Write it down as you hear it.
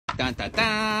dun, dun,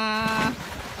 dun.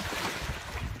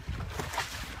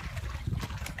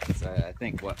 It's, I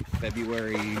think, what,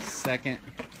 February 2nd?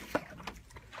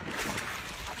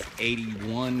 It's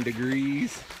 81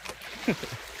 degrees.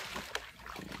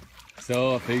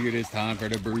 So I figured it's time for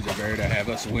the Bruiser Bear to have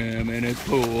a swim in his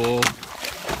pool.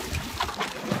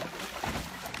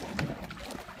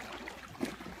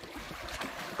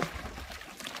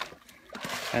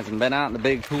 Hasn't been out in the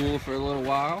big pool for a little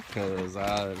while because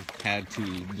I had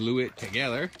to glue it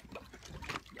together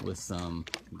with some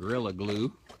Gorilla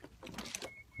Glue,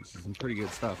 which is some pretty good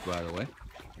stuff, by the way.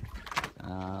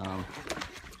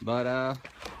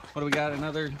 What do we got?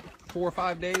 Another 4 or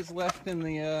 5 days left in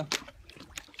the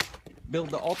Build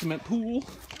the Ultimate Pool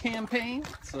campaign.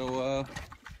 So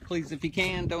please, if you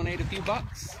can, donate a few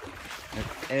bucks.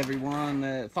 If everyone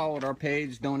that followed our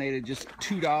page donated just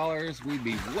 $2, we'd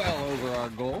be well over our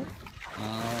goal.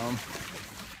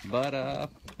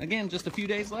 Again, just a few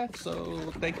days left,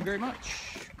 so thank you very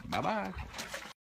much. Bye-bye.